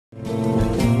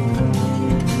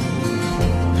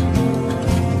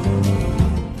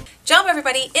Shalom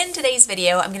everybody! In today's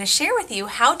video I'm going to share with you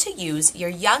how to use your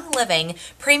Young Living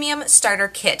Premium Starter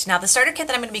Kit. Now the starter kit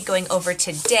that I'm going to be going over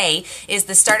today is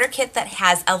the starter kit that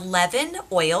has 11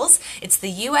 oils. It's the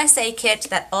USA kit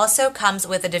that also comes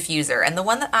with a diffuser, and the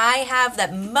one that I have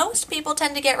that most people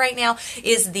tend to get right now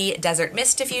is the Desert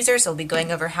Mist diffuser, so we'll be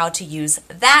going over how to use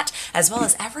that as well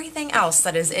as everything else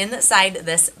that is inside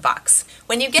this box.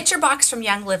 When you get your box from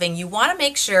Young Living, you want to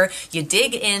make sure you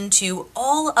dig into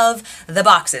all of the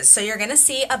boxes. So you're going to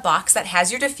see a box that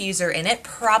has your diffuser in it,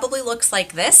 probably looks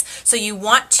like this. So you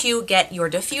want to get your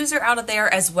diffuser out of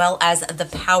there as well as the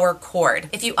power cord.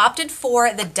 If you opted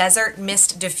for the Desert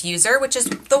Mist diffuser, which is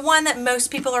the one that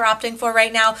most people are opting for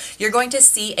right now, you're going to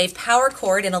see a power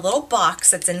cord in a little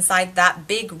box that's inside that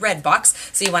big red box.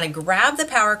 So you want to grab the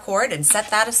power cord and set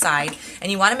that aside, and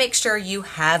you want to make sure you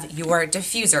have your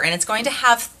diffuser, and it's going to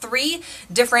have 3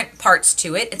 different parts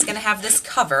to it. It's going to have this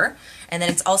cover, and then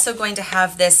it's also going to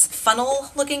have this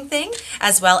funnel looking thing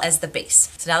as well as the base.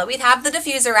 So now that we have the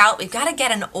diffuser out, we've got to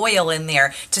get an oil in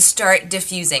there to start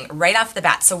diffusing right off the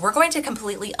bat. So we're going to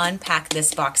completely unpack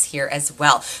this box here as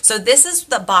well. So this is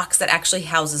the box that actually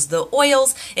houses the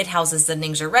oils. It houses the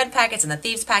Ningxia Red packets and the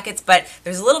Thieves packets, but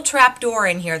there's a little trap door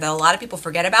in here that a lot of people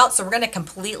forget about. So we're going to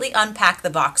completely unpack the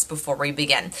box before we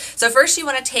begin. So first you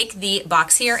want to take the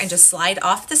box here and just slide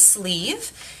off the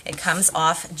sleeve. It comes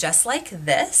off just like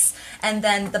this. And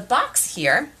then the box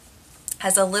here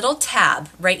has a little tab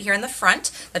right here in the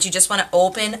front that you just want to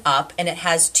open up, and it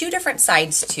has 2 different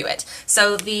sides to it.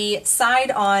 So the side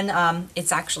on,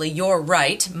 it's actually your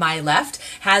right, my left,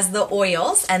 has the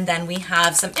oils, and then we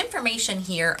have some information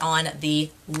here on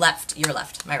the left, your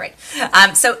left, my right.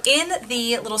 So in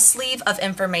the little sleeve of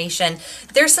information,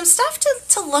 there's some stuff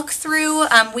to look through.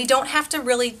 We don't have to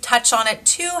really touch on it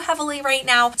too heavily right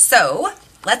now. So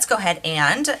let's go ahead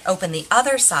and open the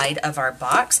other side of our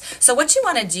box. So what you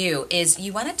want to do is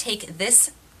you want to take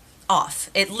this off.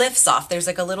 It lifts off. There's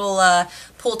like a little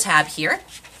pull tab here.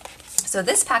 So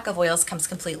this pack of oils comes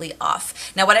completely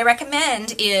off. Now what I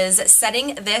recommend is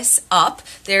setting this up.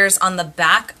 There's on the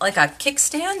back like a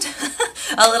kickstand,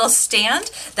 a little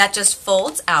stand that just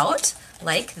folds out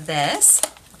like this.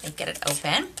 Let me get it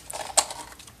open.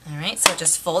 All right, so it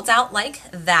just folds out like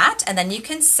that, and then you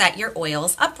can set your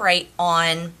oils upright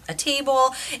on a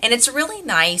table, and it's really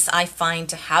nice, I find,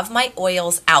 to have my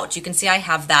oils out. You can see I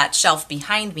have that shelf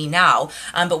behind me now,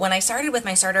 but when I started with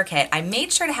my starter kit, I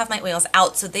made sure to have my oils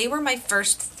out, so they were my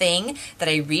first thing that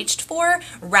I reached for,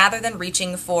 rather than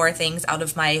reaching for things out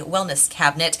of my wellness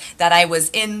cabinet that I was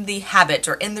in the habit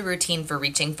or in the routine for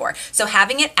reaching for. So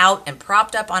having it out and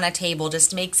propped up on a table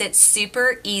just makes it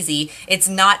super easy. It's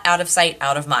not out of sight,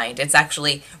 out of mind. It's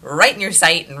actually right in your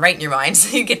sight and right in your mind,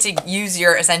 so you get to use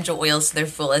your essential oils to their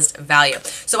fullest value.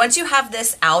 So once you have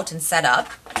this out and set up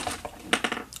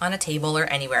on a table or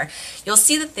anywhere, you'll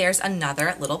see that there's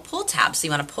another little pull tab. So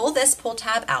you want to pull this pull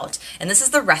tab out, and this is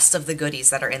the rest of the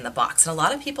goodies that are in the box. And a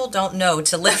lot of people don't know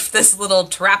to lift this little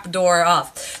trap door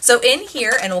off. So in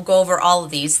here, and we'll go over all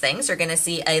of these things, you're going to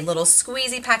see a little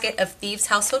squeezy packet of Thieves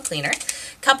Household Cleaner,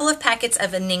 a couple of packets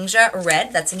of a Ningxia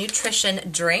Red, that's a nutrition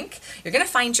drink. You're going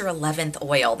to find your 11th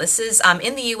oil. This is,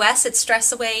 in the US, it's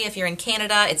Stress Away. If you're in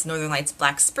Canada, it's Northern Lights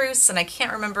Black Spruce, and I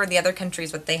can't remember the other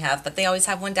countries what they have, but they always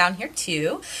have one down here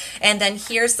too. And then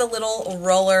here's the little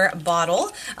roller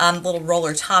bottle, little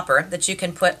roller topper that you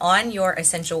can put on your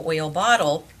essential oil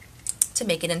bottle to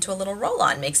make it into a little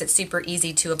roll-on. Makes it super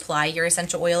easy to apply your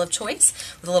essential oil of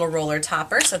choice with a little roller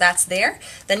topper. So that's there.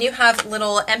 Then you have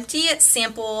little empty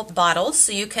sample bottles,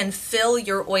 so you can fill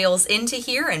your oils into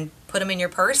here and put them in your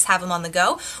purse, have them on the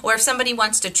go. Or if somebody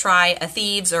wants to try a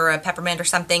Thieves or a peppermint or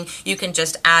something, you can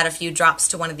just add a few drops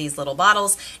to one of these little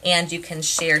bottles, and you can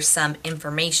share some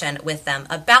information with them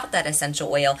about that essential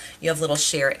oil. You have little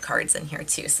share it cards in here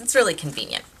too, so it's really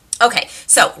convenient. Okay,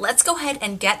 so let's go ahead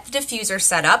and get the diffuser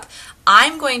set up.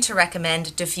 I'm going to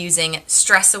recommend diffusing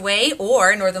Stress Away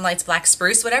or Northern Lights Black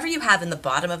Spruce, whatever you have in the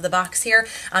bottom of the box here,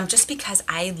 just because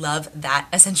I love that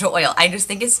essential oil. I just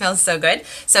think it smells so good.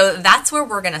 So that's where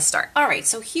we're going to start. All right,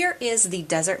 so here is the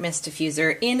Desert Mist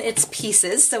diffuser in its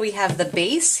pieces. So we have the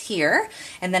base here,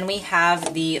 and then we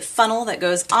have the funnel that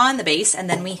goes on the base, and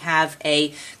then we have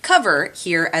a cover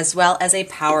here as well as a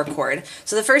power cord.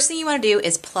 So the first thing you want to do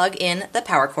is plug in the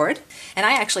power cord. And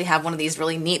I actually have one of these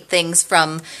really neat things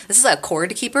from, this is a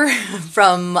cord keeper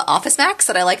from Office Max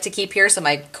that I like to keep here so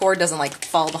my cord doesn't like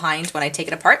fall behind when I take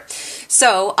it apart.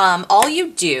 So all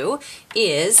you do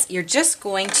is you're just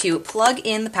going to plug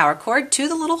in the power cord to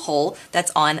the little hole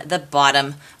that's on the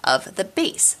bottom of the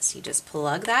base. So you just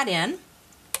plug that in,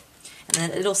 and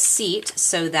then it'll seat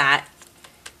so that,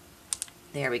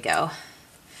 there we go.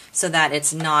 so that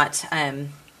it's not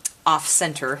off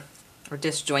center or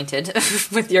disjointed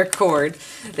with your cord.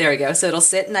 There we go. So it'll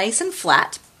sit nice and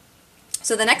flat.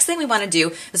 So the next thing we want to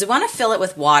do is we want to fill it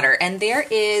with water, and there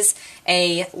is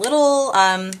a little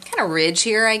kind of ridge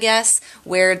here, I guess,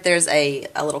 where there's a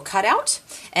little cutout,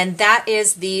 and that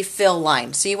is the fill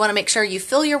line. So you want to make sure you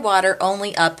fill your water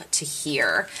only up to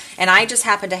here. And I just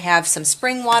happen to have some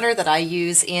spring water that I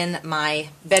use in my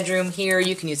bedroom here.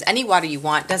 You can use any water you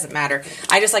want, doesn't matter.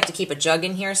 I just like to keep a jug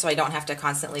in here so I don't have to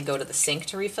constantly go to the sink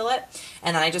to refill it.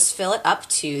 And then I just fill it up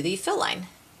to the fill line.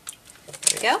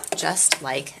 There we go, just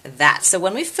like that. So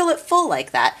when we fill it full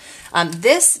like that,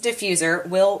 this diffuser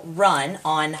will run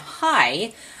on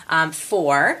high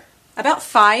for about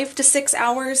 5 to 6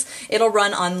 hours. It'll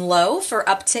run on low for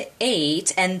up to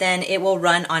 8, and then it will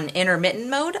run on intermittent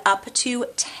mode up to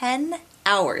 10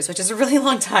 hours, which is a really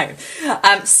long time.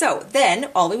 So then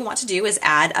all we want to do is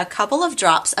add a couple of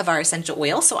drops of our essential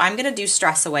oil. So I'm going to do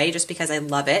Stress Away just because I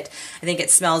love it. I think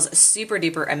it smells super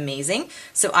duper amazing.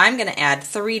 So I'm going to add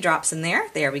 3 drops in there.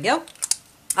 There we go.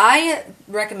 I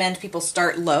recommend people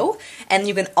start low, and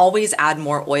you can always add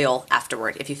more oil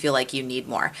afterward if you feel like you need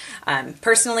more.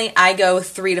 Personally, I go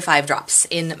 3 to 5 drops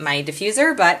in my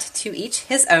diffuser, but to each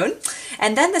his own.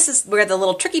 And then this is where the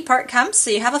little tricky part comes. So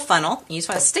you have a funnel, you just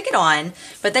want to stick it on,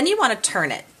 but then you want to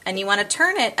turn it. And you want to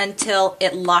turn it until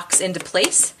it locks into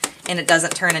place and it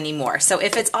doesn't turn anymore. So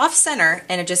if it's off center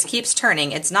and it just keeps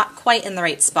turning, it's not quite in the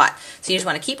right spot. So you just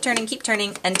want to keep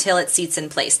turning until it seats in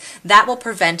place. That will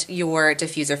prevent your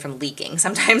diffuser from leaking.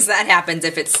 Sometimes that happens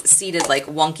if it's seated like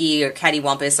wonky or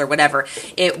cattywampus or whatever,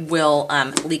 it will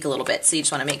leak a little bit. So you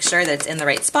just want to make sure that it's in the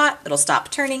right spot, it'll stop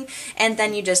turning, and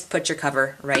then you just put your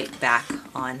cover right back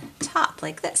on top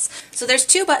like this. So there's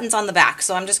 2 buttons on the back,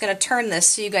 so I'm just going to turn this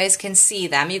so you guys can see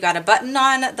them. You got a button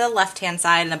on the left hand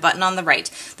side and a button on the right.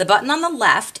 The button on the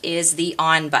left is the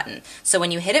on button. So when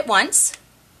you hit it once,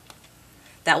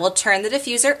 that will turn the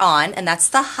diffuser on, and that's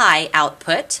the high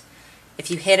output. If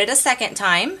you hit it a second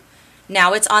time,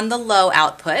 now it's on the low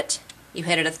output. You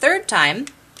hit it a third time,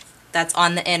 that's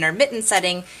on the intermittent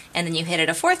setting, and then you hit it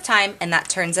a 4th time and that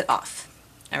turns it off.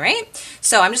 All right,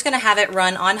 so I'm just going to have it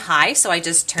run on high. So I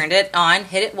just turned it on,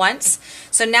 hit it once.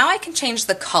 So now I can change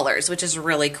the colors, which is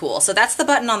really cool. So that's the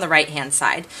button on the right hand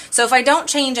side. So if I don't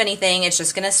change anything, it's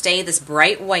just going to stay this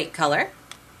bright white color.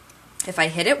 If I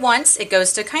hit it once, it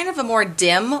goes to kind of a more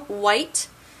dim white.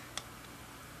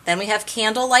 Then we have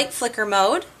candlelight flicker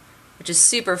mode, which is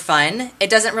super fun. It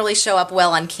doesn't really show up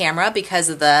well on camera because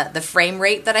of the frame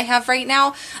rate that I have right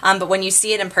now, but when you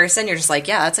see it in person, you're just like,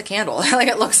 yeah, that's a candle. Like,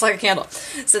 it looks like a candle.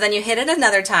 So then you hit it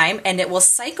another time, and it will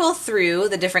cycle through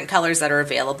the different colors that are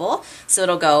available. So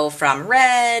it'll go from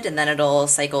red, and then it'll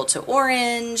cycle to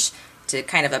orange, to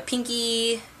kind of a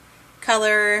pinky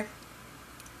color,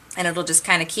 and it'll just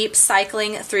kind of keep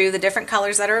cycling through the different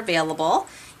colors that are available.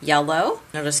 Yellow,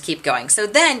 and it'll just keep going. So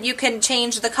then you can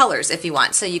change the colors if you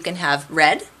want. So you can have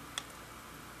red,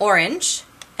 orange,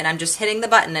 and I'm just hitting the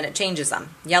button and it changes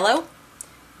them. Yellow,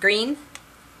 green,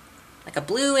 like a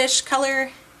bluish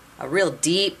color, a real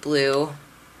deep blue,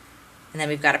 and then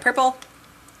we've got a purple,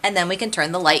 and then we can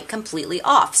turn the light completely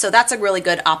off. So that's a really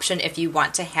good option if you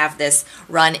want to have this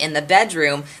run in the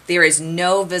bedroom. There is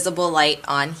no visible light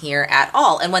on here at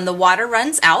all. And when the water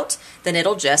runs out, then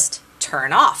it'll just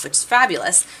turn off, which is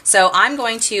fabulous. So I'm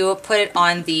going to put it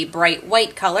on the bright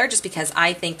white color just because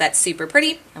I think that's super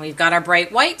pretty. And we've got our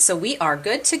bright white, so we are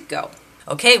good to go.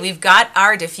 Okay, we've got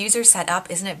our diffuser set up.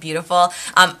 Isn't it beautiful?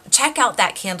 Check out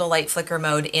that candlelight flicker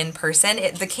mode in person.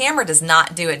 The camera does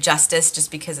not do it justice just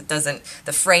because it doesn't,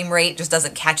 the frame rate just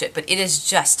doesn't catch it, but it is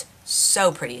just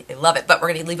so pretty. I love it, but we're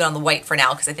going to leave it on the white for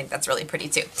now because I think that's really pretty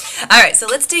too. All right, so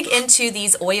let's dig into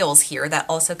these oils here that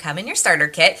also come in your starter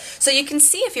kit. So you can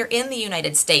see if you're in the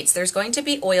United States, there's going to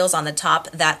be oils on the top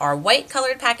that are white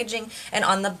colored packaging and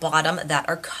on the bottom that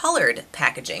are colored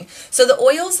packaging. So the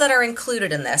oils that are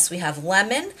included in this, we have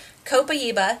lemon,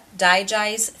 copaiba,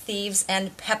 digize, thieves,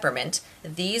 and peppermint.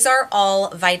 These are all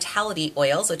vitality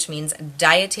oils, which means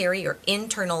dietary or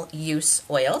internal use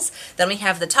oils. Then we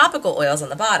have the topical oils on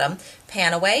the bottom,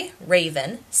 Panaway,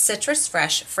 Raven, Citrus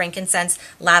Fresh, frankincense,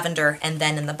 lavender, and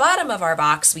then in the bottom of our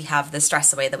box we have the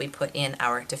Stress Away that we put in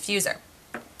our diffuser.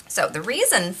 So the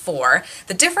reason for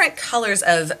the different colors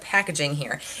of packaging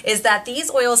here is that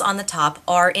these oils on the top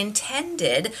are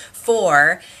intended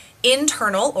for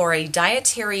internal or a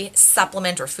dietary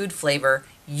supplement or food flavor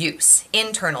use,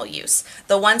 internal use.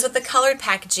 The ones with the colored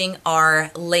packaging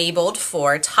are labeled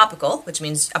for topical, which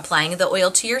means applying the oil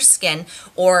to your skin,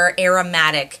 or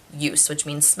aromatic use, which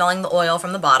means smelling the oil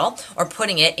from the bottle or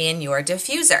putting it in your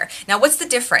diffuser. Now, what's the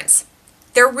difference?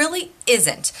 There really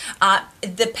isn't.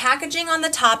 The packaging on the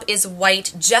top is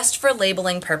white just for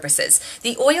labeling purposes.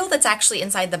 The oil that's actually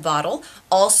inside the bottle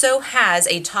also has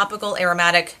a topical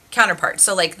aromatic counterpart.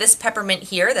 So like this peppermint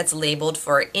here that's labeled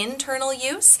for internal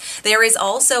use, there is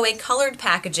also a colored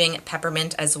packaging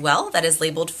peppermint as well that is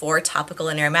labeled for topical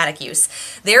and aromatic use.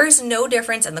 There is no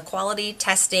difference in the quality,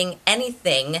 testing,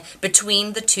 anything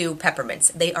between the two peppermints.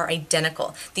 They are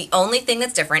identical. The only thing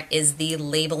that's different is the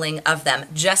labeling of them,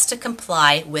 just to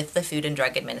comply with the Food and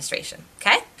Drug Administration.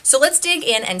 Okay? So let's dig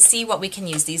in and see what we can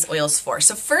use these oils for.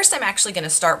 So first I'm actually going to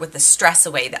start with the Stress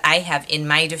Away that I have in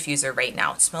my diffuser right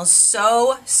now. It smells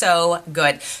so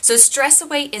good. So Stress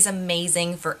Away is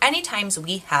amazing for any times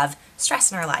we have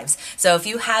stress in our lives. So if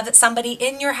you have somebody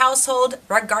in your household,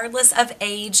 regardless of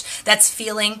age, that's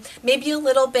feeling maybe a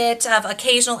little bit of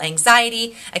occasional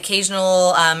anxiety,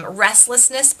 occasional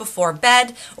restlessness before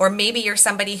bed, or maybe you're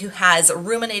somebody who has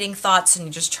ruminating thoughts and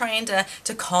you're just trying to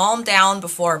calm down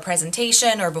before a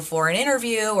presentation or before an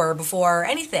interview or before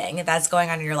anything that's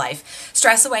going on in your life.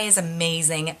 Stress Away is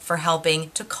amazing for helping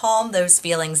to calm those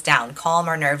feelings down, calm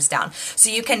our nerves down.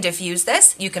 So you can diffuse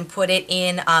this. You can put it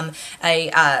in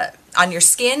on your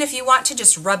skin if you want to,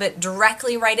 just rub it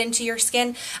directly right into your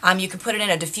skin. You can put it in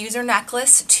a diffuser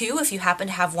necklace too if you happen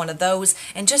to have one of those,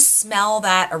 and just smell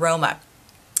that aroma.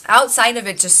 Outside of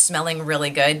it just smelling really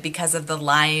good because of the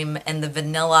lime and the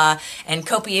vanilla and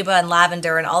copaiba and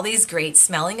lavender and all these great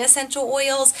smelling essential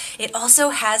oils, it also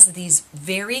has these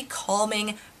very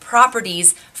calming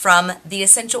properties from the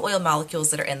essential oil molecules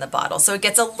that are in the bottle. So it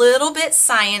gets a little bit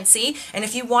sciencey, and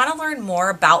if you want to learn more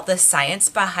about the science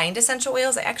behind essential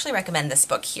oils, I actually recommend this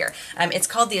book here. It's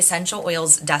called The Essential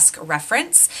Oils Desk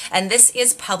Reference, and this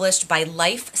is published by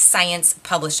Life Science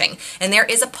Publishing. And there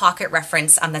is a pocket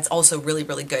reference that's also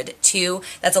really good too.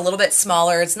 That's a little bit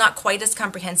smaller. It's not quite as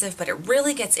comprehensive, but it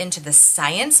really gets into the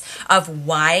science of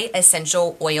why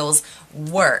essential oils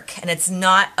work, and it's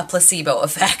not a placebo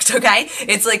effect, okay?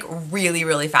 It's like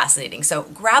really fascinating. So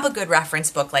grab a good reference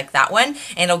book like that one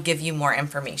and it'll give you more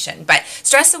information. But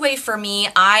Stress Away for me,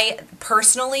 I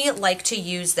personally like to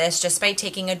use this just by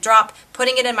taking a drop,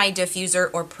 putting it in my diffuser,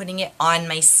 or putting it on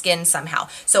my skin somehow.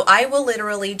 So I will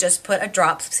literally just put a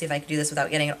drop, see if I can do this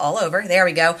without getting it all over, there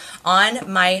we go, on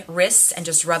my wrists, and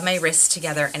just rub my wrists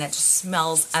together, and it just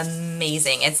smells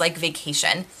amazing. It's like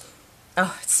vacation.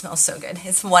 Oh, it smells so good.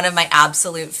 It's one of my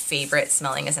absolute favorite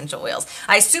smelling essential oils.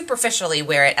 I superficially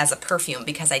wear it as a perfume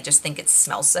because I just think it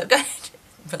smells so good. It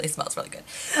really smells really good.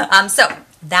 So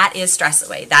that is Stress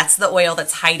Away. That's the oil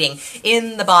that's hiding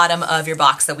in the bottom of your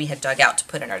box that we had dug out to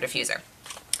put in our diffuser.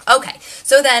 Okay,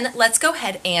 so then let's go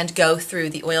ahead and go through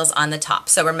the oils on the top.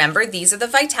 So remember, these are the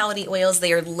Vitality oils.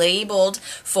 They are labeled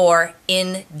for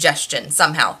ingestion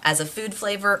somehow as a food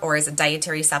flavor or as a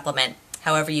dietary supplement,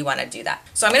 however you want to do that.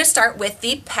 So I'm going to start with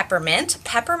the peppermint.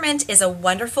 Peppermint is a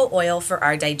wonderful oil for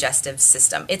our digestive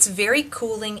system. It's very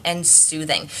cooling and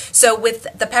soothing. So with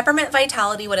the Peppermint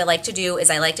Vitality, what I like to do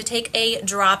is I like to take a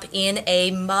drop in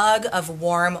a mug of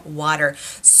warm water,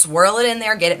 swirl it in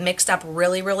there, get it mixed up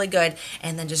really good,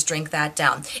 and then just drink that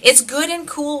down. It's good in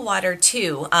cool water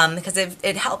too, because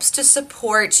it helps to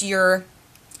support your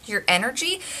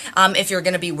energy. If you're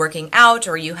going to be working out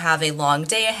or you have a long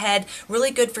day ahead, really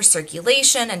good for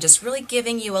circulation and just really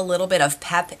giving you a little bit of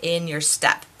pep in your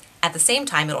step. At the same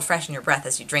time, it'll freshen your breath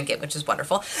as you drink it, which is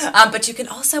wonderful. But you can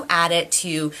also add it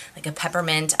to like a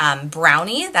peppermint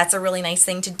brownie. That's a really nice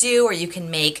thing to do. Or you can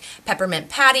make peppermint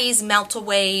patties,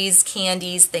 melt-aways,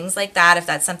 candies, things like that, if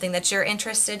that's something that you're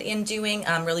interested in doing.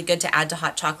 Really good to add to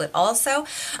hot chocolate also.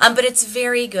 But it's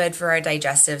very good for our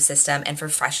digestive system and for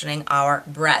freshening our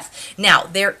breath. Now,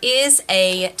 there is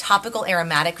a topical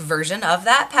aromatic version of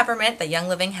that peppermint that Young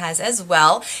Living has as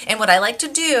well. And what I like to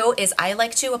do is I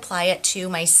like to apply it to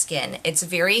my skin. It's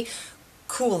very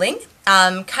cooling.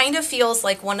 Kind of feels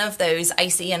like one of those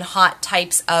icy and hot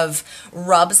types of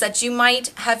rubs that you might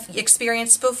have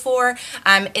experienced before.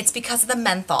 It's because of the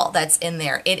menthol that's in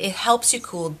there. It helps you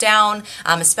cool down,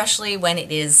 especially when it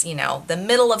is, you know, the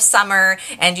middle of summer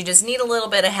and you just need a little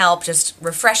bit of help just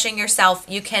refreshing yourself.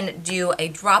 You can do a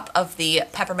drop of the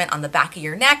peppermint on the back of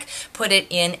your neck, put it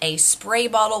in a spray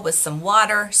bottle with some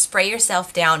water, spray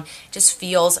yourself down. It just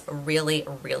feels really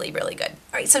good.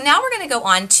 All right, so now we're going to go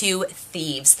on to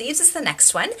Thieves. Thieves is the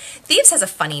next one. Thieves has a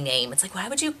funny name. It's like, why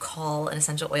would you call an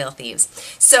essential oil Thieves?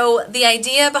 So the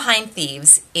idea behind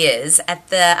Thieves is at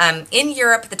the in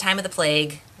Europe at the time of the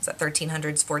plague, was that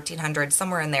 1300s, 1400s,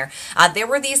 somewhere in there, there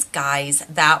were these guys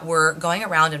that were going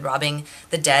around and robbing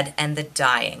the dead and the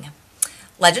dying.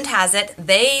 legend has it,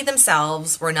 they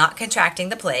themselves were not contracting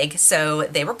the plague, so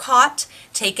they were caught,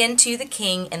 taken to the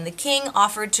king, and the king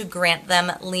offered to grant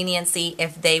them leniency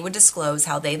if they would disclose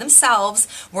how they themselves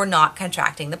were not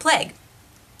contracting the plague.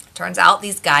 Turns out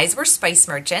these guys were spice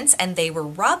merchants, and they were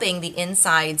rubbing the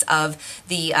insides of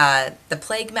the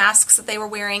plague masks that they were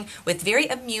wearing with very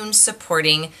immune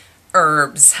supporting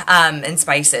herbs and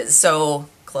spices. So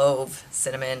clove,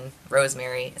 cinnamon,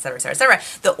 rosemary, etc., etc., etc.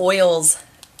 The oils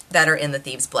that are in the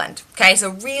Thieves blend. Okay, so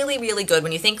really, really good.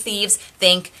 When you think thieves,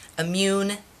 think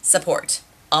immune support.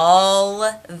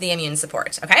 All the immune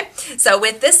support, okay? So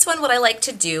with this one, what I like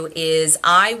to do is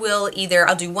I'll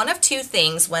do one of two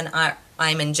things when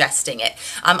I'm ingesting it.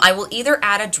 I will either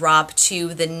add a drop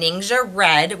to the Ningxia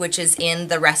Red, which is in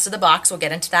the rest of the box. We'll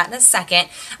get into that in a second.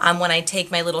 When I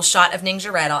take my little shot of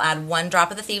Ningxia Red, I'll add 1 drop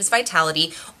of the Thieves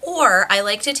Vitality, or I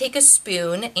like to take a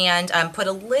spoon and put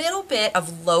a little bit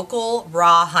of local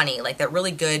raw honey, like that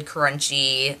really good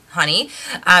crunchy honey,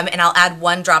 and I'll add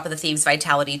 1 drop of the Thieves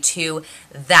Vitality to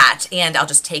that, and I'll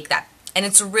just take that. And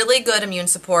it's really good immune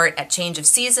support at change of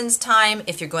seasons time,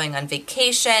 if you're going on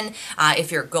vacation,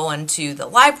 if you're going to the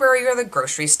library or the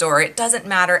grocery store. It doesn't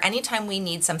matter. Anytime we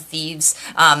need some thieves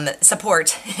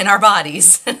support in our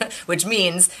bodies, which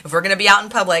means if we're going to be out in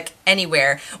public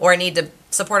anywhere or need to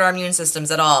support our immune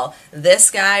systems at all,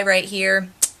 this guy right here,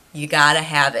 you gotta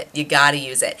have it. You gotta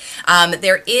use it.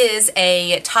 There is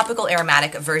a topical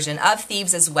aromatic version of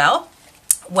Thieves as well.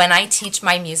 When I teach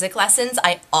my music lessons,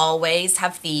 I always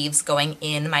have Thieves going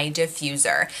in my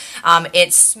diffuser.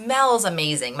 It smells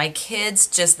amazing. My kids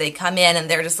they come in and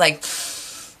they're just like,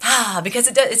 because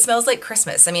it smells like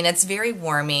Christmas. I mean, it's very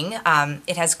warming.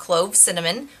 It has clove,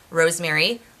 cinnamon,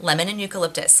 rosemary, lemon, and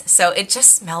eucalyptus. So it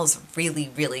just smells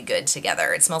really, really good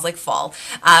together. It smells like fall.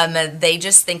 They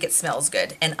just think it smells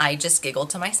good, and I just giggle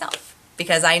to myself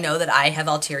because I know that I have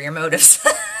ulterior motives.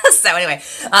 So anyway,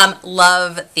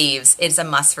 love Thieves. It's a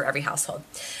must for every household.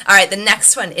 All right, the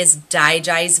next one is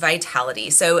Digize Vitality.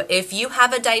 So if you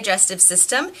have a digestive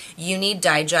system, you need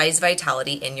Digize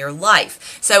Vitality in your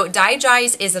life. So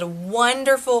Digize is a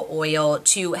wonderful oil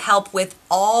to help with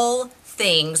all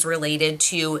things related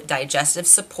to digestive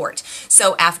support.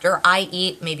 So after I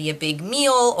eat maybe a big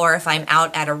meal, or if I'm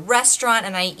out at a restaurant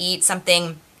and I eat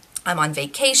something, I'm on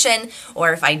vacation,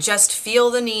 or if I just feel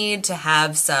the need to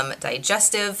have some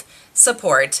digestive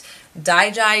support,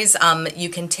 Digize, you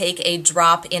can take a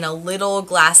drop in a little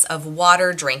glass of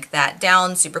water, drink that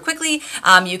down super quickly.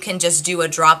 You can just do a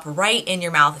drop right in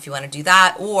your mouth if you want to do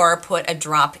that, or put a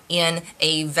drop in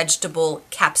a vegetable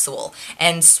capsule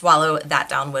and swallow that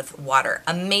down with water.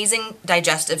 Amazing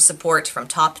digestive support from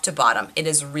top to bottom. It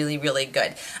is really, really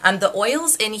good. The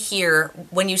oils in here,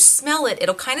 when you smell it,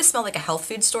 it'll kind of smell like a health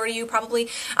food store to you probably,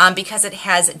 because it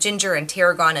has ginger and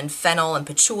tarragon and fennel and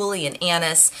patchouli and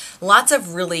anise. Lots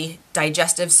of really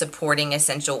digestive supporting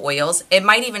essential oils. It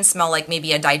might even smell like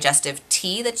maybe a digestive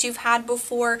tea that you've had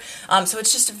before. So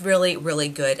it's just a really, really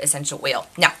good essential oil.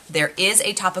 Now, there is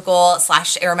a topical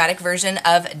 / aromatic version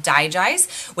of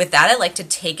Digize. With that, I like to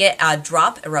take it,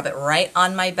 rub it right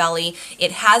on my belly.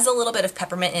 It has a little bit of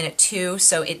peppermint in it too,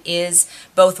 so it is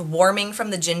both warming from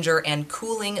the ginger and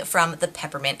cooling from the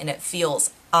peppermint, and it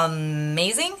feels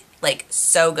amazing. Like,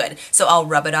 so good. So I'll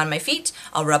rub it on my feet,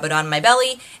 I'll rub it on my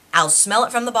belly, I'll smell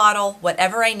it from the bottle,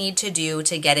 whatever I need to do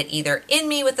to get it either in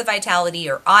me with the Vitality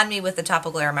or on me with the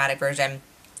topical aromatic version.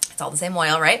 It's all the same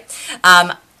oil, right?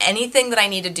 Anything that I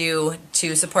need to do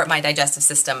to support my digestive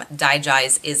system,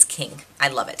 Digize is king. I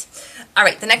love it. All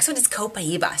right, the next one is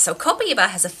Copaiba. So Copaiba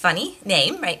has a funny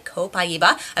name, right?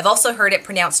 Copaiba. I've also heard it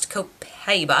pronounced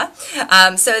Copaiba.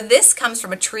 So this comes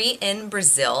from a tree in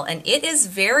Brazil, and it is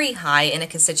very high in a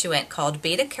constituent called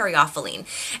beta-caryophyllene.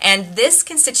 And this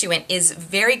constituent is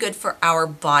very good for our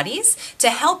bodies,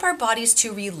 to help our bodies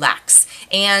to relax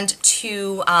and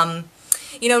to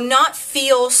not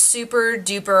feel super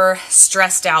duper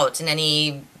stressed out in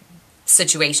any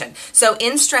situation. So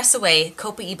in Stress Away,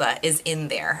 Copaiba is in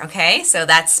there, okay? So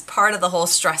that's part of the whole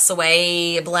Stress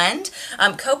Away blend.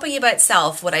 Copaiba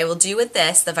itself, what I will do with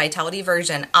this, the Vitality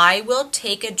version, I will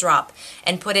take a drop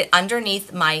and put it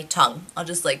underneath my tongue. I'll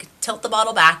just like tilt the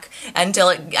bottle back until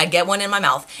I get one in my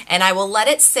mouth, and I will let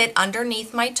it sit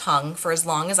underneath my tongue for as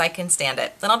long as I can stand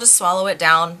it. Then I'll just swallow it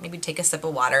down, maybe take a sip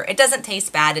of water. It doesn't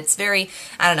taste bad. It's very,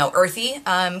 I don't know, earthy,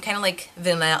 kind of like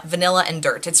vanilla and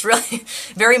dirt. It's really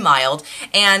very mild,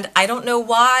 and I don't know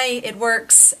why it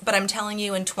works, but I'm telling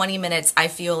you, in 20 minutes, I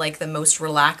feel like the most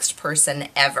relaxed person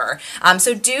ever.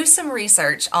 So do some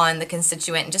research on the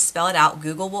constituent and just spell it out.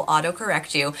 Google will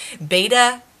autocorrect you.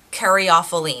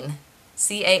 Beta-caryophyllene.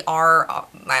 C-A-R,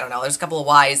 I don't know, there's a couple of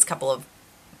Y's, a couple of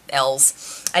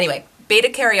L's. Anyway,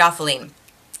 Beta-caryophyllene,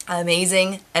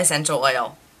 amazing essential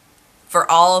oil for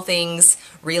all things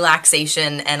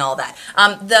relaxation and all that.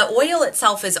 The oil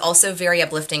itself is also very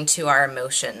uplifting to our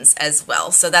emotions as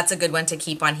well. So that's a good one to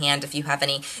keep on hand if you have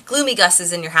any gloomy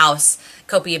gusses in your house.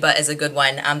 Copaiba is a good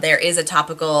one. There is a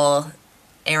topical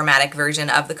aromatic version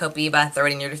of the Copaiba. Throw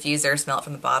it in your diffuser, smell it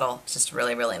from the bottle. It's just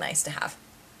really, really nice to have.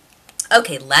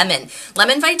 Okay, lemon.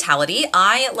 Lemon Vitality.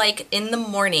 I like in the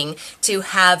morning to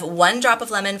have 1 drop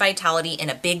of lemon Vitality in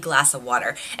a big glass of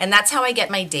water. And that's how I get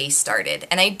my day started.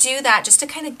 And I do that just to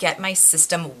kind of get my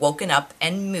system woken up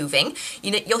and moving.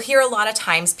 You know, you'll hear a lot of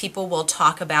times people will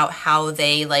talk about how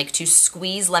they like to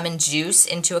squeeze lemon juice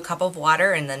into a cup of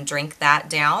water and then drink that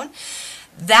down.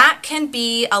 That can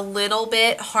be a little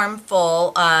bit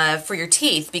harmful for your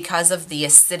teeth because of the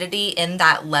acidity in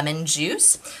that lemon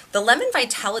juice. The lemon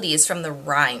Vitality is from the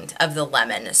rind of the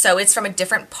lemon, so it's from a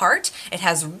different part. It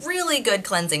has really good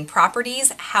cleansing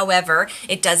properties. However,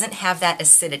 it doesn't have that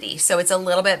acidity, so it's a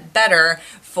little bit better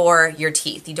for your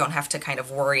teeth. You don't have to kind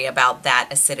of worry about that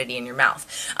acidity in your mouth.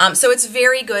 So it's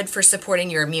very good for supporting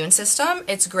your immune system.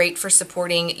 It's great for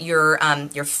supporting your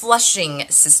flushing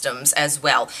systems as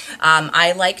well.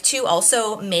 I like to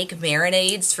also make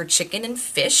marinades for chicken and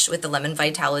fish with the lemon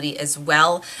Vitality as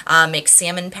well. Make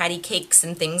salmon patty cakes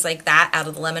and things like that out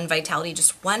of the lemon Vitality.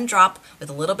 Just 1 drop with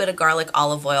a little bit of garlic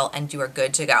olive oil and you are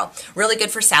good to go. Really good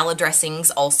for salad dressings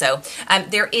also.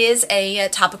 There is a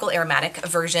topical aromatic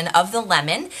version of the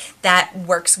lemon that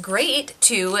works great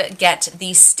to get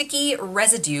the sticky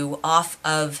residue off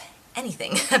of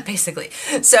anything, basically.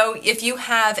 So if you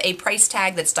have a price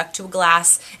tag that's stuck to a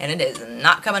glass and it is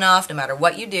not coming off no matter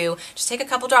what you do, just take a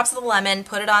couple drops of the lemon,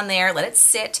 put it on there, let it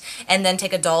sit, and then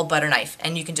take a dull butter knife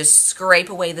and you can just scrape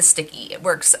away the sticky. It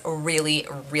works really,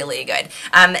 really good.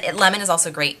 Lemon is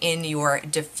also great in your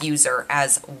diffuser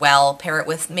as well. Pair it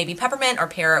with maybe peppermint or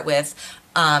pair it with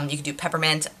you can do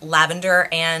peppermint, lavender,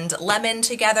 and lemon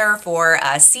together for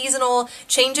seasonal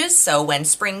changes. So when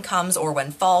spring comes or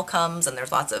when fall comes and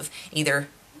there's lots of either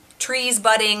trees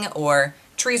budding or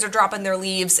trees are dropping their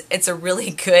leaves, it's a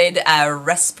really good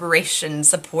respiration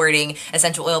supporting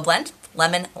essential oil blend.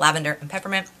 Lemon, lavender, and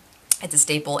peppermint. It's a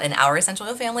staple in our essential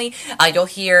oil family. You'll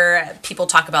hear people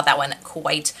talk about that one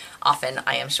quite often,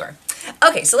 I am sure.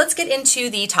 Okay, so let's get into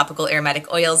the topical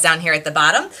aromatic oils down here at the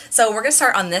bottom. So we're going to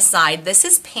start on this side. This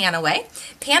is Panaway.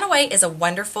 Panaway is a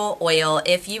wonderful oil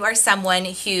if you are someone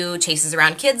who chases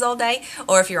around kids all day,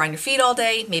 or if you're on your feet all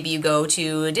day, maybe you go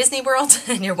to Disney World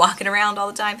and you're walking around all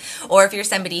the time, or if you're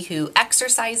somebody who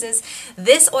exercises.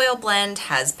 This oil blend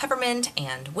has peppermint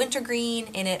and wintergreen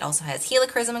in it, also has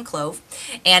helichrysum and clove,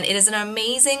 and it is an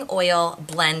amazing oil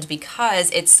blend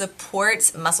because it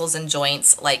supports muscles and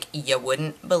joints like you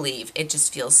wouldn't believe. It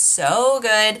just feels so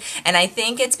good, and I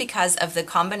think it's because of the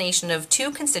combination of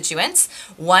 2 constituents.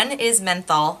 One is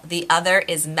menthol, the other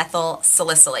is methyl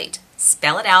salicylate.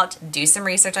 Spell it out, do some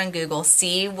research on Google,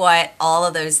 see what all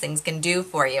of those things can do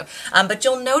for you. But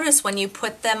you'll notice when you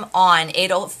put them on,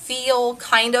 it'll feel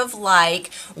kind of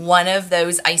like one of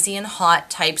those icy and hot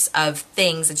types of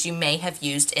things that you may have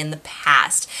used in the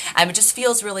past. It just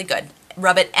feels really good.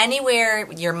 Rub it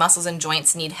anywhere your muscles and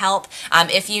joints need help.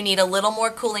 If you need a little more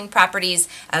cooling properties,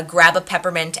 grab a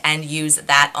peppermint and use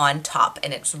that on top.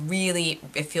 And it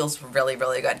feels really,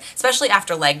 really good, especially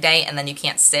after leg day and then you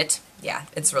can't sit. Yeah,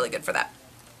 it's really good for that.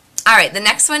 All right, the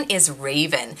next one is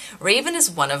Raven. Raven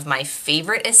is one of my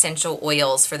favorite essential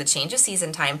oils for the change of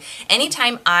season time.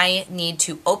 Anytime I need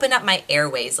to open up my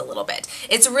airways a little bit.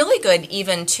 It's really good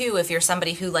even too if you're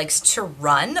somebody who likes to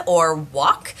run or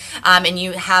walk and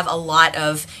you have a lot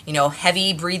of,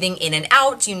 heavy breathing in and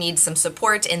out. You need some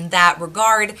support in that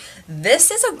regard.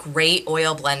 This is a great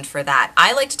oil blend for that.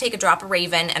 I like to take a drop of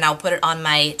Raven and I'll put it on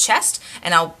my chest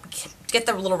and I'll get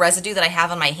the little residue that I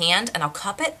have on my hand and I'll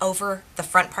cup it over the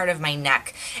front part of my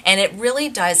neck. And it really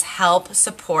does help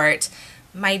support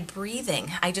my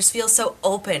breathing. I just feel so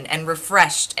open and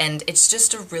refreshed, and it's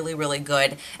just a really, really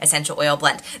good essential oil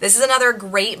blend. This is another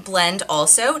great blend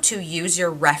also to use your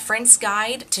reference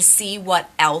guide to see what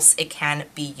else it can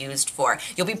be used for.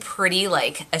 You'll be pretty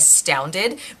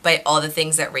astounded by all the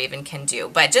things that Raven can do.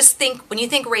 But just think, when you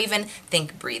think Raven,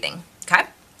 think breathing, okay?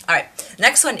 All right,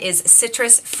 next one is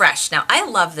Citrus Fresh. Now, I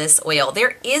love this oil.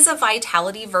 There is a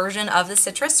Vitality version of the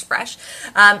Citrus Fresh.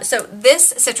 So this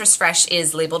Citrus Fresh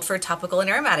is labeled for topical and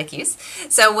aromatic use.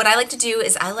 So what I like to do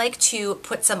is I like to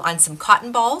put some on some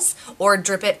cotton balls or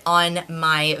drip it on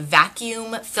my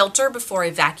vacuum filter before I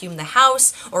vacuum the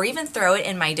house, or even throw it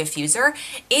in my diffuser.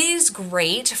 It is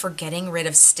great for getting rid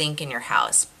of stink in your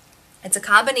house. It's a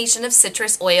combination of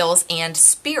citrus oils and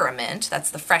spearmint. That's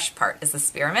the fresh part, is the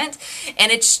spearmint.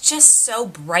 And it's just so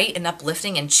bright and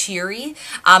uplifting and cheery.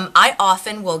 I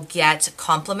often will get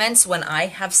compliments when I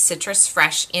have citrus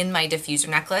fresh in my diffuser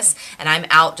necklace and I'm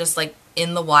out just like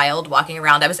in the wild walking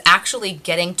around. I was actually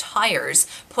getting tires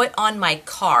put on my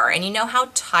car, and you know how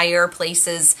tire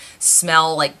places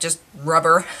smell like just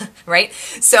rubber, right?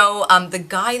 So the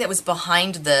guy that was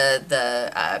behind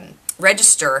the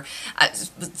register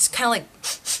was kind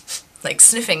of like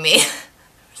sniffing me.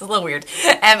 It's a little weird.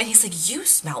 And he's like, "You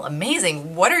smell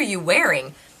amazing. What are you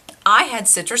wearing?" I had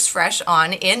Citrus Fresh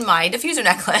on in my diffuser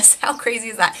necklace. How crazy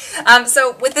is that?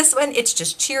 So with this one, it's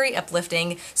just cheery,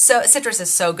 uplifting. So citrus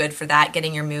is so good for that,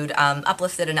 getting your mood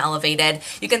uplifted and elevated.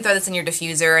 You can throw this in your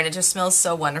diffuser and it just smells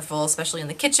so wonderful, especially in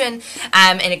the kitchen.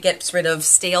 And it gets rid of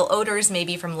stale odors,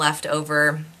 maybe from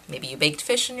leftover. Maybe you baked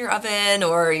fish in your oven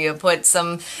or you put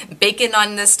some bacon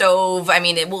on the stove. I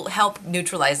mean, it will help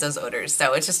neutralize those odors.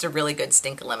 So it's just a really good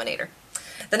stink eliminator.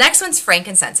 The next one's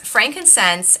frankincense.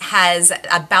 Frankincense has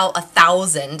about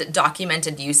 1,000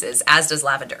 documented uses, as does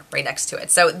lavender, right next to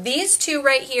it. So these two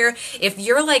right here, if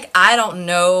you're like, I don't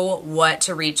know what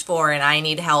to reach for and I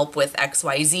need help with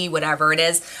XYZ, whatever it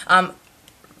is,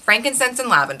 frankincense and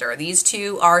lavender, these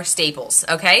two are staples,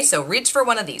 okay? So reach for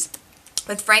one of these.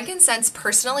 With frankincense,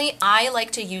 personally, I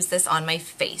like to use this on my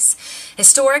face.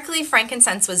 Historically,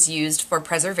 frankincense was used for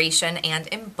preservation and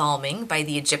embalming by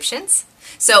the Egyptians.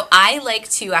 So I like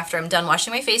to, after I'm done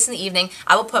washing my face in the evening,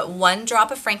 I will put 1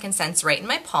 drop of frankincense right in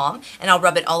my palm and I'll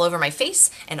rub it all over my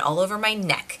face and all over my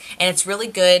neck. And it's really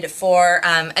good for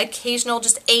occasional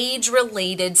just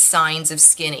age-related signs of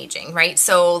skin aging, right?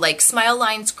 So like smile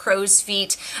lines, crow's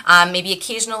feet, maybe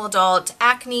occasional adult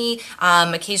acne,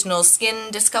 occasional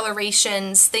skin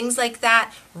discolorations, things like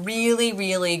that. Really,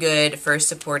 really good for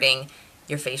supporting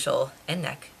your facial and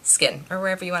neck skin, or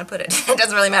wherever you want to put it. It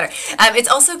doesn't really matter. It's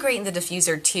also great in the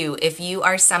diffuser too. If you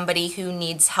are somebody who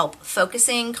needs help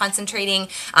focusing, concentrating,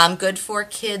 good for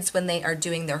kids when they are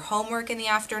doing their homework in the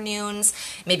afternoons,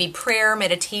 maybe prayer,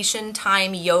 meditation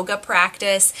time, yoga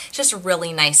practice. It's just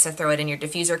really nice to throw it in your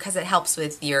diffuser because it helps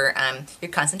with your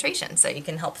concentration, so you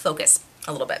can help focus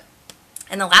a little bit.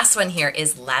 And the last one here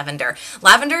is lavender.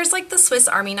 Lavender is like the Swiss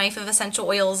Army knife of essential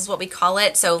oils is what we call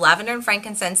it. So lavender and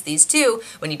frankincense, these two,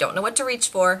 when you don't know what to reach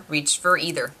for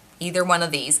either one of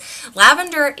these.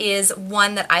 Lavender is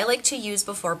one that I like to use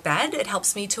before bed. It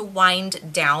helps me to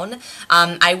wind down.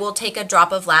 I will take a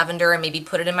drop of lavender and maybe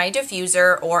put it in my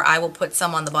diffuser, or I will put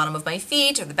some on the bottom of my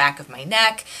feet or the back of my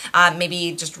neck.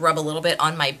 Maybe just rub a little bit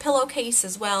on my pillowcase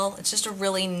as well. It's just a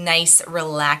really nice,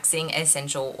 relaxing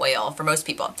essential oil for most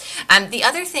people. The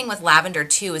other thing with lavender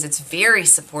too is it's very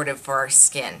supportive for our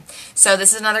skin. So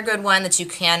this is another good one that you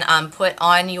can put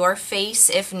on your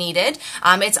face if needed.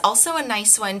 It's also a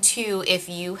nice one too if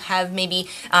you have maybe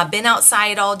been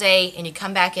outside all day and you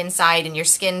come back inside and your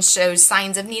skin shows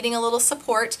signs of needing a little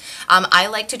support. I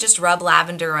like to just rub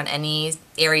lavender on any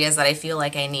areas that I feel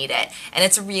like I need it, and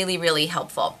it's really, really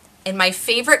helpful. And my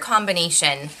favorite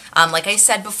combination, like I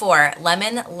said before,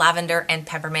 lemon, lavender, and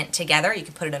peppermint together. You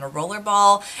can put it in a roller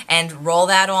ball and roll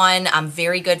that on.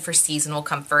 Very good for seasonal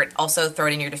comfort. Also throw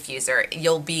it in your diffuser.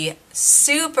 You'll be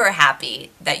super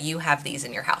happy that you have these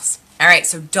in your house. All right,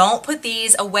 so don't put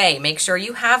these away. Make sure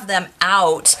you have them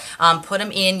out. Put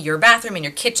them in your bathroom, in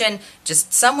your kitchen,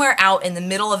 just somewhere out in the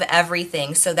middle of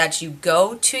everything so that you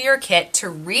go to your kit to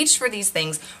reach for these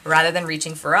things rather than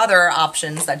reaching for other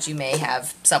options that you may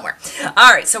have somewhere.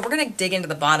 All right, so we're gonna dig into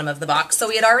the bottom of the box. So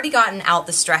we had already gotten out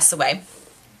the Stress Away.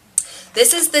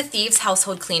 This is the Thieves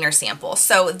Household Cleaner sample.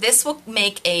 So this will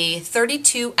make a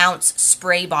 32-ounce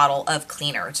spray bottle of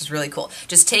cleaner, which is really cool.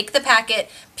 Just take the packet,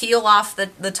 peel off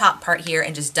the top part here,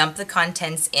 and just dump the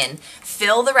contents in.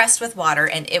 Fill the rest with water,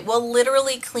 and it will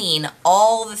literally clean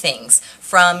all the things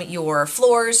from your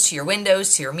floors to your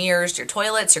windows to your mirrors to your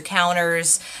toilets, your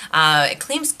counters. It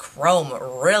cleans chrome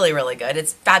really, really good.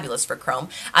 It's fabulous for chrome.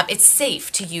 It's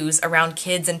safe to use around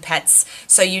kids and pets,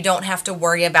 so you don't have to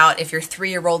worry about if your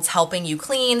 3-year-old's helping you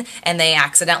clean and they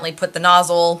accidentally put the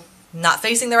nozzle not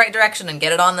facing the right direction and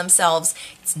get it on themselves.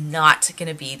 It's not going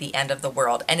to be the end of the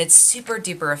world, and it's super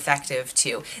duper effective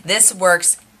too. This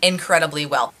works incredibly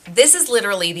well. This is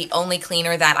literally the only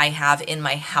cleaner that I have in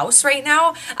my house right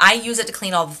now. I use it to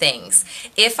clean all the things.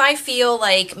 If I feel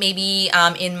like maybe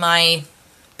in my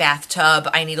bathtub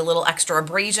I need a little extra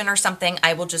abrasion or something,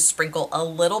 I will just sprinkle a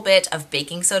little bit of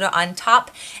baking soda on top,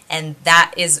 and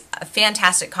that is a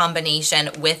fantastic combination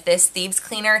with this Thieves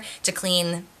cleaner to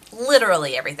clean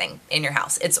literally everything in your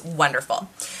house. It's wonderful.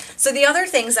 So the other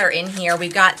things that are in here,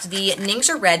 we've got the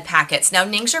Ningxia Red packets. Now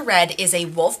Ningxia Red is a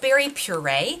wolfberry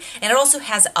puree, and it also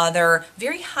has other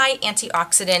very high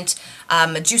antioxidant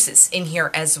juices in here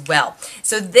as well.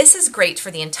 So this is great for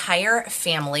the entire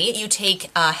family. You take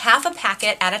half a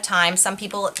packet at a time. Some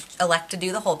people elect to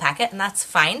do the whole packet, and that's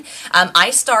fine.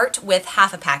 I start with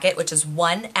half a packet, which is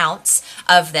 1 ounce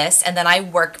of this, and then I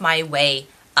work my way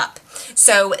up.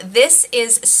 So this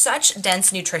is such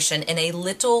dense nutrition in a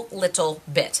little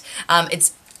bit.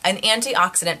 It's an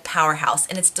antioxidant powerhouse,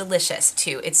 and it's delicious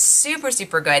too. It's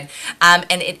super good, and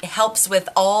it helps with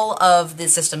all of the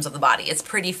systems of the body. It's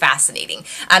pretty fascinating.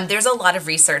 There's a lot of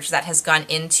research that has gone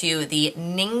into the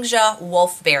Ningxia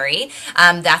wolfberry.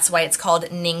 That's why it's called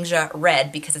Ningxia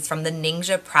Red, because it's from the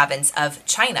Ningxia province of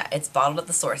China. It's bottled at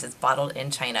the source. It's bottled in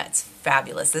China. It's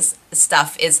fabulous. This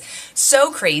stuff is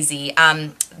so crazy.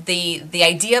 The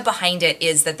idea behind it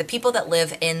is that the people that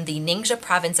live in the Ningxia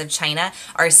province of China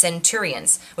are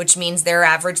centurions, which means their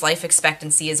average life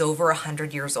expectancy is over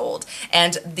 100 years old.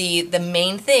 And the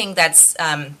main thing that's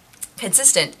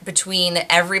consistent between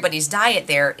everybody's diet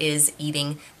there is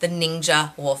eating the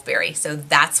Ningxia wolfberry. So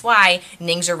that's why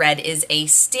Ningxia Red is a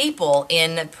staple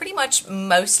in pretty much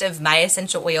most of my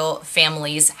essential oil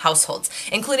family's households,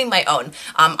 including my own.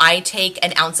 I take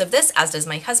 1 ounce of this, as does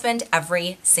my husband,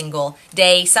 every single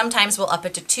day. Sometimes we'll up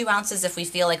it to 2 ounces if we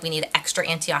feel like we need extra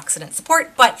antioxidant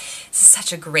support, but it's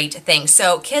such a great thing.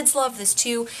 So kids love this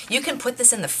too. You can put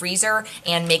this in the freezer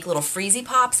and make little freezy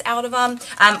pops out of them.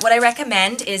 What I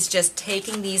recommend is just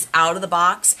taking these out of the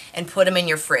box and put them in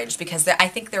your fridge, because I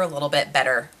think they're a little bit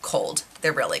better cold.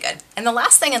 They're really good. And the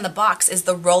last thing in the box is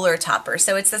the roller topper.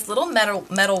 So it's this little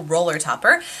metal roller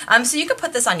topper. So you could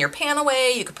put this on your pan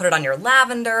away, you could put it on your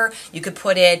lavender, you could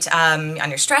put it on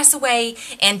your stress away,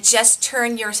 and just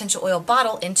turn your essential oil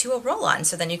bottle into a roll-on.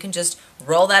 So then you can just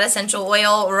roll that essential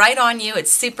oil right on you.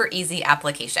 It's super easy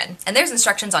application. And there's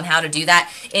instructions on how to do that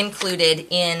included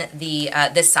in the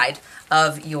this side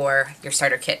of your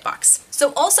starter kit box.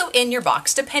 So also in your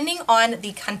box, depending on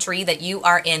the country that you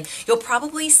are in, you'll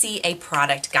probably see a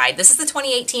product guide. This is the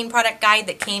 2018 product guide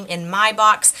that came in my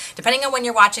box. Depending on when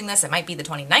you're watching this, it might be the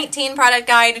 2019 product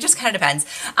guide. It just kind of depends.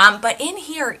 But in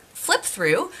here, flip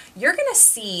through, you're going to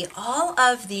see all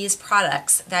of these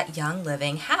products that Young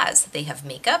Living has. They have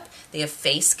makeup, they have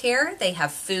face care, they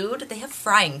have food, they have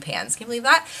frying pans. Can you believe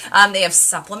that? They have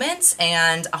supplements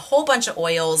and a whole bunch of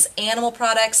oils, animal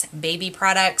products, baby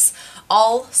products,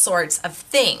 all sorts of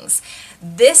things.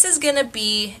 This is going to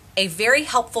be a very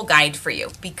helpful guide for you,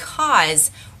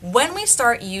 because when we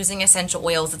start using essential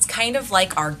oils, it's kind of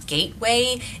like our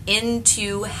gateway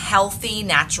into healthy,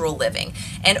 natural living.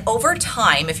 And over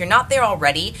time, if you're not there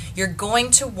already, you're going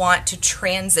to want to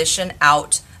transition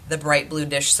out the bright blue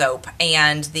dish soap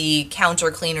and the counter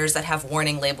cleaners that have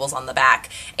warning labels on the back,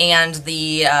 and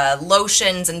the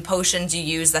lotions and potions you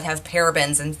use that have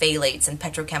parabens and phthalates and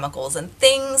petrochemicals and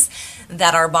things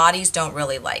that our bodies don't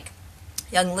really like.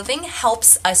 Young Living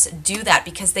helps us do that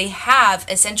because they have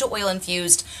essential oil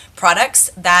infused products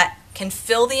that can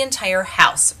fill the entire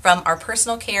house, from our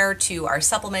personal care to our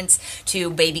supplements to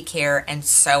baby care and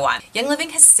so on. Young Living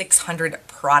has 600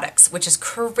 products, which is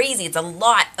crazy. It's a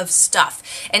lot of stuff.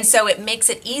 And so it makes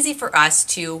it easy for us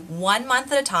to 1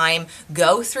 month at a time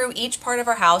go through each part of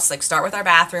our house, like start with our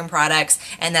bathroom products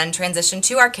and then transition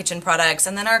to our kitchen products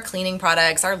and then our cleaning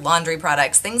products, our laundry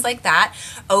products, things like that.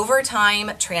 Over time,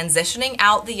 transitioning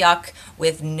out the yuck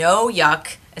with no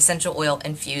yuck essential oil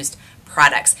infused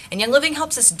products. And Young Living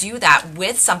helps us do that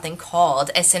with something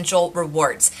called Essential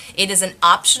Rewards. It is an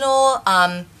optional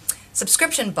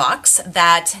subscription box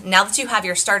that, now that you have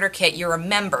your starter kit, you're a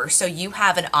member, so you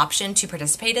have an option to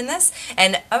participate in this.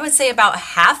 And I would say about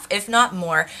half, if not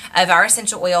more, of our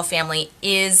essential oil family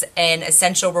is an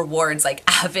Essential Rewards, like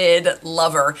avid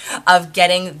lover of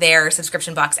getting their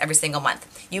subscription box every single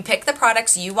month. You pick the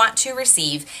products you want to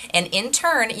receive, and in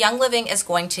turn, Young Living is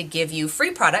going to give you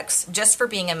free products just for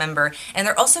being a member, and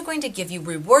they're also going to give you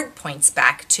reward points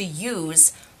back to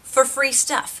use for free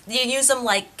stuff. You use them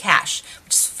like cash,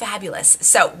 which is fabulous.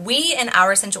 So we in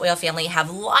our essential oil family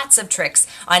have lots of tricks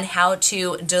on how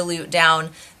to dilute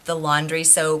down the laundry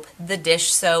soap, the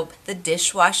dish soap, the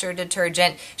dishwasher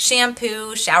detergent,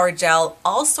 shampoo, shower gel,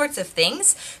 all sorts of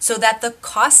things, so that the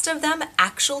cost of them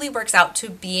actually works out to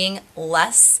being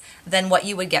less than what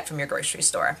you would get from your grocery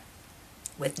store,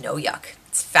 with no yuck.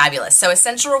 It's fabulous. So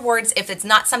Essential Rewards, if it's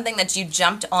not something that you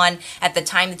jumped on at the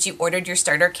time that you ordered your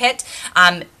starter kit,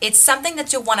 it's something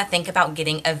that you'll want to think about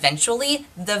getting eventually.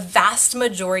 The vast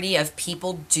majority of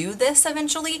people do this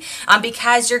eventually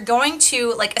because you're going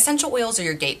to, like, essential oils are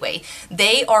your gateway.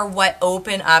 They are what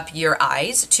open up your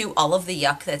eyes to all of the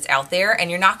yuck that's out there,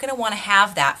 and you're not going to want to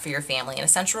have that for your family. And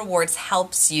Essential Rewards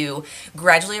helps you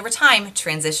gradually over time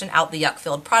transition out the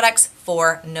yuck-filled products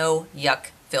for no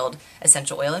yuck-filled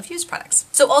essential oil infused products.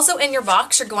 So also in your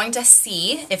box, you're going to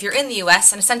see, if you're in the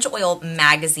US, an essential oil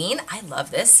magazine. I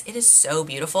love this. It is so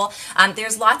beautiful.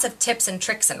 There's lots of tips and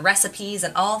tricks and recipes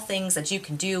and all things that you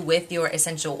can do with your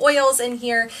essential oils in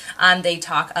here. They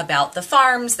talk about the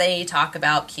farms, they talk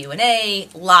about Q&A,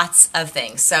 lots of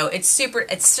things. So it's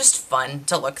just fun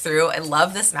to look through. I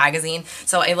love this magazine.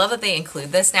 So I love that they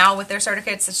include this now with their starter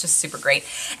kits. It's just super great.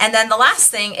 And then the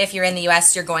last thing, if you're in the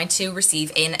US, you're going to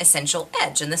receive an Essential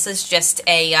Edge. And this is just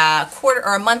a quarter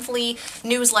or a monthly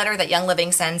newsletter that Young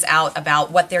Living sends out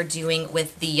about what they're doing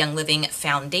with the Young Living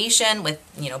Foundation, with,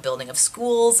 you know, building of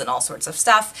schools and all sorts of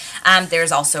stuff.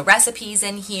 There's also recipes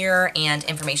in here and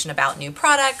information about new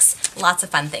products, lots of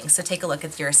fun things. So take a look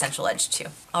at your Essential Edge too.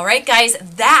 All right, guys,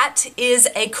 that is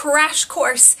a crash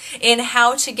course in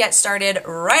how to get started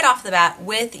right off the bat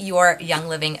with your Young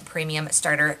Living Premium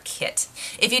Starter Kit.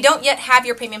 If you don't yet have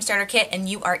your Premium Starter Kit and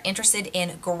you are interested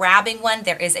in grabbing one,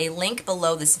 there is a link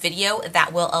below this video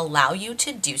that will allow you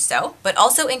to do so. But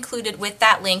also included with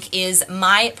that link is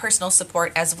my personal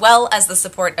support, as well as the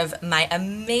support of my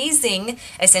amazing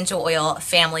essential oil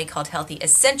family called Healthy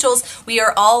Essentials. We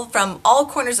are all from all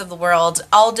corners of the world,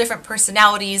 all different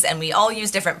personalities, and we all use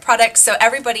different products. So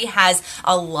everybody has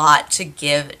a lot to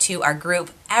give to our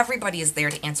group. Everybody is there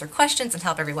to answer questions and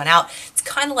help everyone out. It's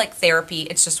kind of like therapy.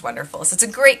 It's just wonderful. So it's a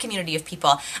great community of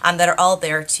people that are all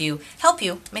there to help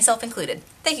you, myself included.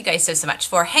 Thank you guys so much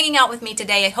for hanging out with me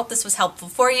today. I hope this was helpful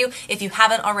for you. If you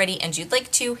haven't already and you'd like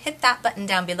to, hit that button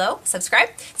down below, subscribe,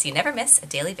 so you never miss a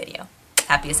daily video.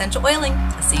 Happy essential oiling.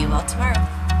 I'll see you all tomorrow.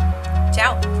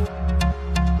 Ciao.